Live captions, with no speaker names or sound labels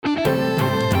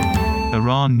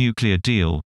Iran nuclear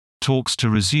deal. Talks to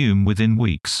resume within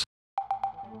weeks.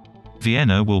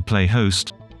 Vienna will play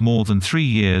host, more than 3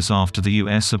 years after the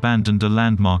US abandoned a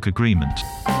landmark agreement.